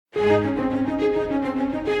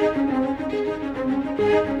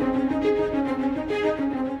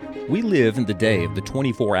We live in the day of the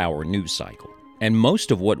 24-hour news cycle, and most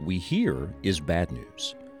of what we hear is bad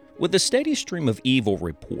news. With a steady stream of evil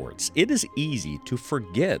reports, it is easy to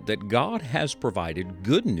forget that God has provided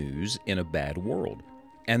good news in a bad world,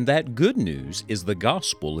 and that good news is the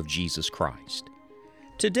gospel of Jesus Christ.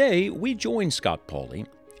 Today, we join Scott Pauley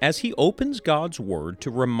as he opens God's Word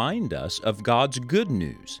to remind us of God's good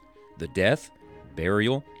news, the death,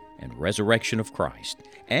 burial, and resurrection of Christ,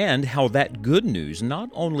 and how that good news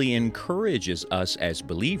not only encourages us as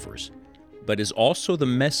believers, but is also the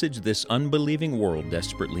message this unbelieving world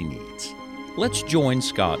desperately needs. Let's join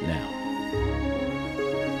Scott now.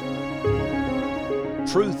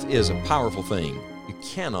 Truth is a powerful thing. You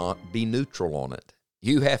cannot be neutral on it.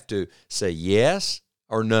 You have to say yes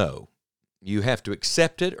or no. You have to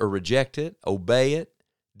accept it or reject it, obey it,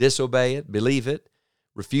 disobey it, believe it,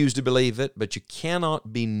 refuse to believe it, but you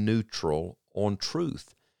cannot be neutral on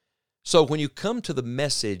truth. So when you come to the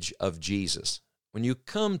message of Jesus, when you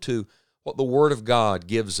come to what the Word of God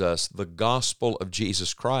gives us, the gospel of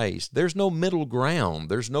Jesus Christ, there's no middle ground.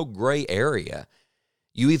 There's no gray area.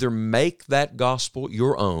 You either make that gospel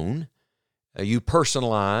your own, you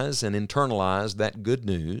personalize and internalize that good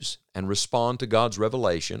news and respond to God's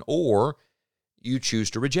revelation, or you choose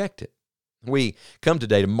to reject it. We come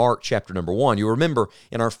today to Mark chapter number 1. You remember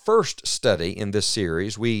in our first study in this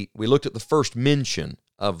series, we looked at the first mention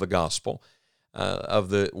of the gospel, of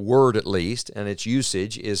the word at least, and its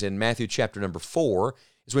usage is in Matthew chapter number 4,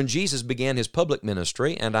 is when Jesus began his public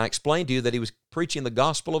ministry, and I explained to you that he was preaching the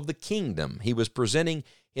gospel of the kingdom. He was presenting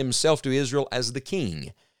himself to Israel as the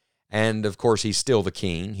king. And of course, he's still the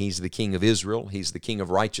king. He's the king of Israel. He's the king of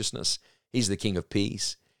righteousness. He's the king of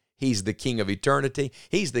peace. He's the king of eternity.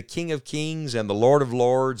 He's the King of kings and the Lord of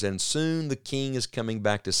lords, and soon the king is coming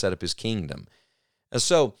back to set up his kingdom. And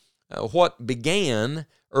so what began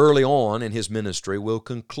early on in his ministry will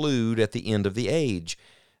conclude at the end of the age.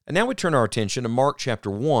 And now we turn our attention to Mark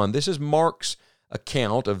chapter 1. This is Mark's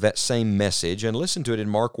account of that same message, and listen to it in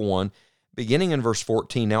Mark 1, beginning in verse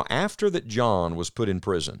 14. Now after that John was put in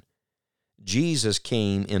prison, Jesus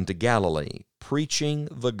came into Galilee, preaching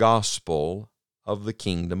the gospel of the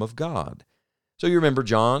kingdom of God. So you remember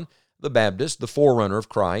John the Baptist, the forerunner of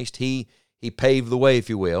Christ. He paved the way, if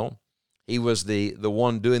you will. He was the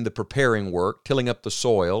one doing the preparing work, tilling up the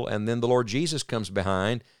soil, and then the Lord Jesus comes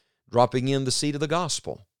behind, dropping in the seed of the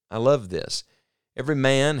gospel. I love this. Every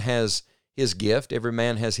man has his gift. Every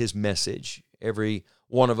man has his message. Every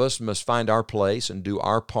one of us must find our place and do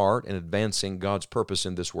our part in advancing God's purpose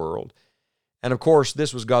in this world. And of course,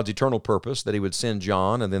 this was God's eternal purpose, that he would send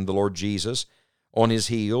John and then the Lord Jesus on his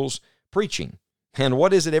heels preaching. And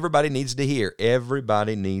what is it everybody needs to hear?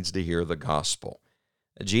 Everybody needs to hear the gospel.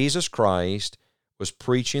 Jesus Christ was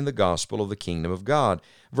preaching the gospel of the kingdom of God.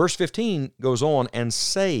 Verse 15 goes on, and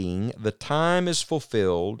saying, the time is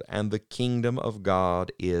fulfilled and the kingdom of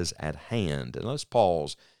God is at hand. And let's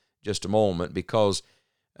pause just a moment, because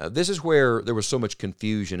this is where there was so much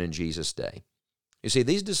confusion in Jesus' day. You see,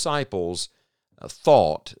 these disciples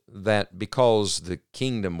thought that because the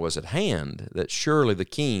kingdom was at hand, that surely the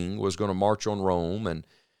king was going to march on Rome and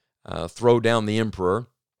throw down the emperor,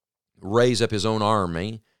 raise up his own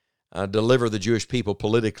army, deliver the Jewish people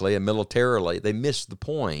politically and militarily. They missed the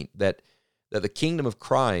point that the kingdom of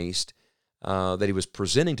Christ that he was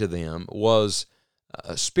presenting to them was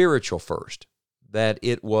spiritual first, that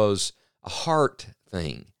it was a heart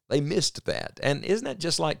thing. They missed that. And isn't that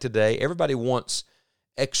just like today? Everybody wants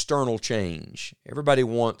external change. Everybody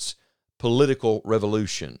wants political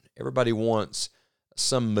revolution. Everybody wants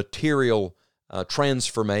some material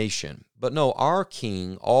transformation. But no, our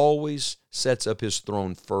King always sets up his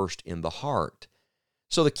throne first in the heart.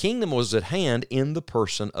 So the kingdom was at hand in the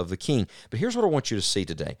person of the king. But here's what I want you to see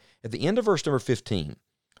today. At the end of verse number 15,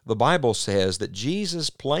 the Bible says that Jesus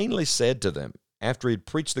plainly said to them, after he'd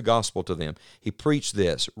preached the gospel to them, he preached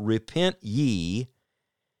this, repent ye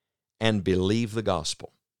and believe the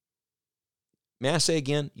gospel. May I say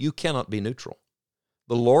again, you cannot be neutral.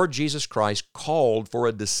 The Lord Jesus Christ called for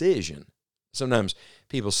a decision. Sometimes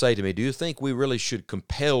people say to me, do you think we really should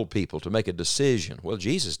compel people to make a decision? Well,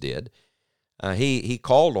 Jesus did. He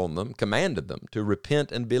called on them, commanded them to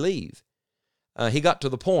repent and believe. He got to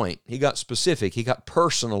the point. He got specific. He got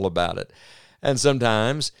personal about it. And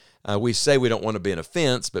sometimes we say we don't want to be an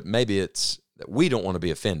offense, but maybe it's that we don't want to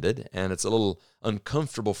be offended, and it's a little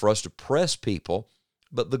uncomfortable for us to press people,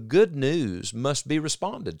 but the good news must be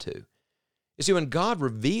responded to. You see, when God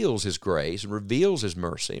reveals his grace and reveals his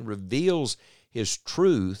mercy and reveals his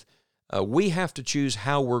truth, we have to choose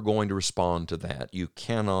how we're going to respond to that. You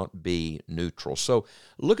cannot be neutral. So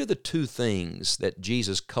look at the two things that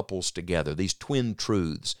Jesus couples together, these twin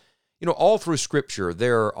truths. You know, all through Scripture,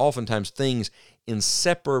 there are oftentimes things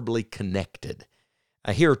inseparably connected.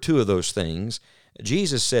 Here are two of those things.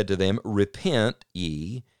 Jesus said to them, "Repent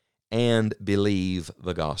ye and believe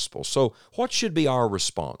the gospel." So what should be our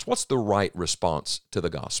response? What's the right response to the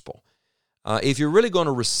gospel? If you're really going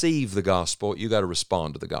to receive the gospel, you got to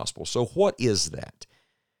respond to the gospel. So what is that?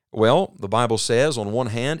 Well, the Bible says on one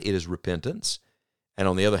hand it is repentance, and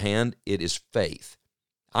on the other hand it is faith.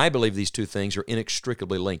 I believe these two things are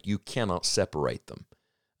inextricably linked. You cannot separate them.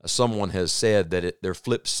 Someone has said that they're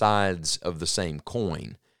flip sides of the same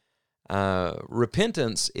coin.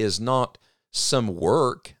 Repentance is not some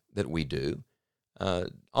work that we do.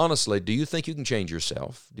 Honestly, do you think you can change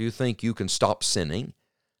yourself? Do you think you can stop sinning?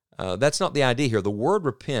 That's not the idea here. The word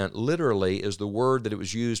repent literally is the word that it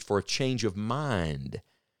was used for a change of mind,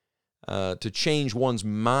 to change one's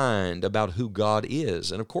mind about who God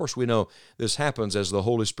is. And of course, we know this happens as the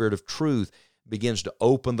Holy Spirit of truth begins to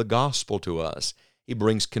open the gospel to us. He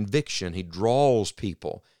brings conviction. He draws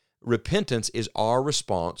people. Repentance is our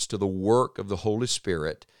response to the work of the Holy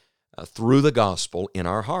Spirit through the gospel in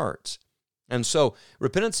our hearts. And so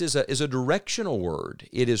repentance is a directional word.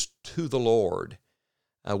 It is to the Lord.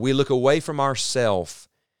 We look away from ourself.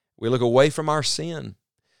 We look away from our sin.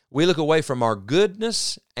 We look away from our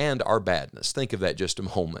goodness and our badness. Think of that just a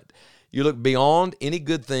moment. You look beyond any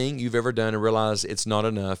good thing you've ever done and realize it's not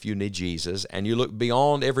enough. You need Jesus. And you look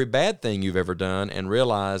beyond every bad thing you've ever done and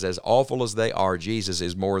realize, as awful as they are, Jesus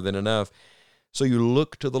is more than enough. So you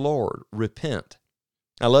look to the Lord. Repent.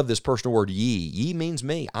 I love this personal word, ye. Ye means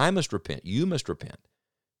me. I must repent. You must repent.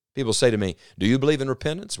 People say to me, do you believe in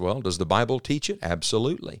repentance? Well, does the Bible teach it?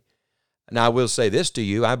 Absolutely. Now, I will say this to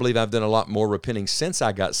you. I believe I've done a lot more repenting since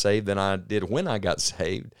I got saved than I did when I got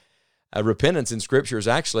saved. Repentance in Scripture is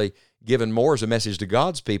actually given more as a message to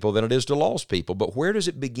God's people than it is to lost people. But where does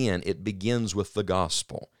it begin? It begins with the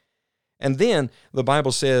gospel. And then the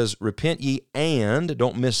Bible says, repent ye and,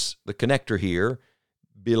 don't miss the connector here,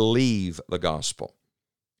 believe the gospel.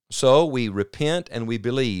 So we repent and we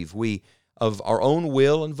believe. We, of our own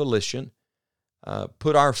will and volition,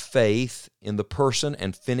 put our faith in the person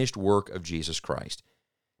and finished work of Jesus Christ.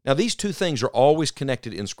 Now, these two things are always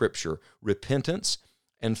connected in Scripture, repentance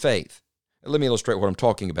and faith. Let me illustrate what I'm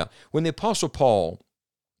talking about. When the Apostle Paul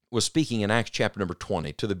was speaking in Acts chapter number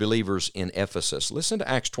 20 to the believers in Ephesus, listen to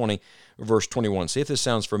Acts 20, verse 21. See if this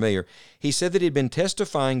sounds familiar. He said that he had been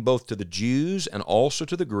testifying both to the Jews and also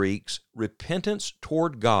to the Greeks, repentance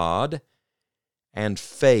toward God and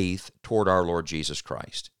faith toward our Lord Jesus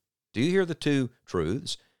Christ. Do you hear the two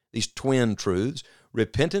truths, these twin truths?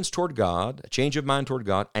 Repentance toward God, a change of mind toward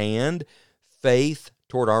God, and faith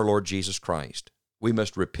toward our Lord Jesus Christ. We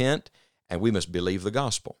must repent and we must believe the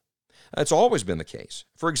gospel. That's always been the case.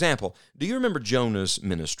 For example, do you remember Jonah's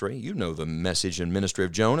ministry? You know the message and ministry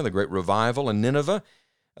of Jonah, the great revival in Nineveh.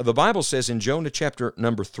 The Bible says in Jonah chapter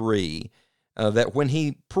number 3 that when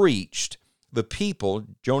he preached, the people,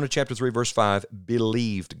 Jonah chapter 3, verse 5,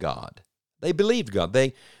 believed God. They believed God.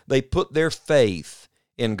 They put their faith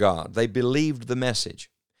in God. They believed the message.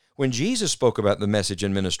 When Jesus spoke about the message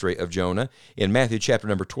and ministry of Jonah in Matthew chapter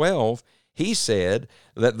number 12, he said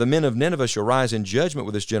that the men of Nineveh shall rise in judgment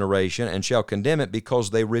with this generation and shall condemn it because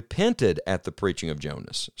they repented at the preaching of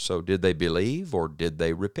Jonas. So did they believe or did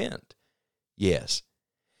they repent? Yes.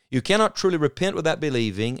 You cannot truly repent without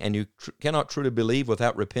believing, and you cannot truly believe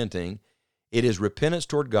without repenting. It is repentance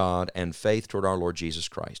toward God and faith toward our Lord Jesus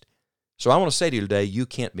Christ. So I want to say to you today, you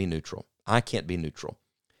can't be neutral. I can't be neutral.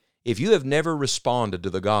 If you have never responded to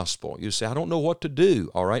the gospel, you say, I don't know what to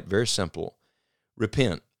do. All right, very simple.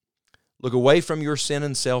 Repent. Look away from your sin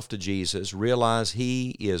and self to Jesus. Realize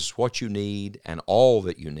He is what you need and all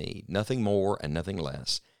that you need, nothing more and nothing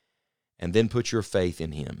less. And then put your faith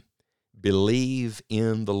in Him. Believe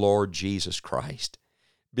in the Lord Jesus Christ.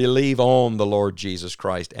 Believe on the Lord Jesus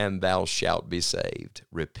Christ, and thou shalt be saved.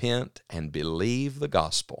 Repent and believe the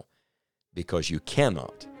gospel, because you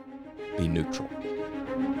cannot be neutral.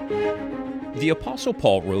 The Apostle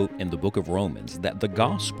Paul wrote in the book of Romans that the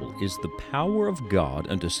gospel is the power of God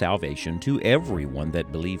unto salvation to everyone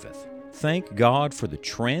that believeth. Thank God for the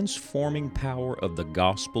transforming power of the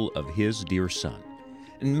gospel of His dear Son.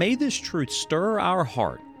 And may this truth stir our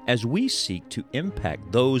heart as we seek to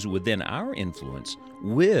impact those within our influence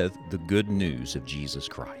with the good news of Jesus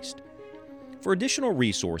Christ. For additional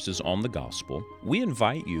resources on the gospel, we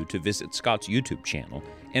invite you to visit Scott's YouTube channel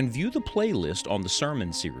and view the playlist on the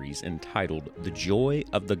sermon series entitled The Joy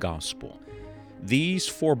of the Gospel. These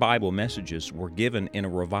 4 Bible messages were given in a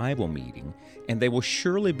revival meeting, and they will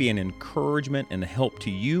surely be an encouragement and help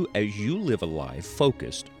to you as you live a life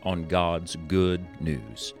focused on God's good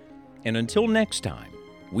news. And until next time,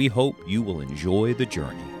 We hope you will enjoy the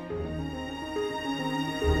journey.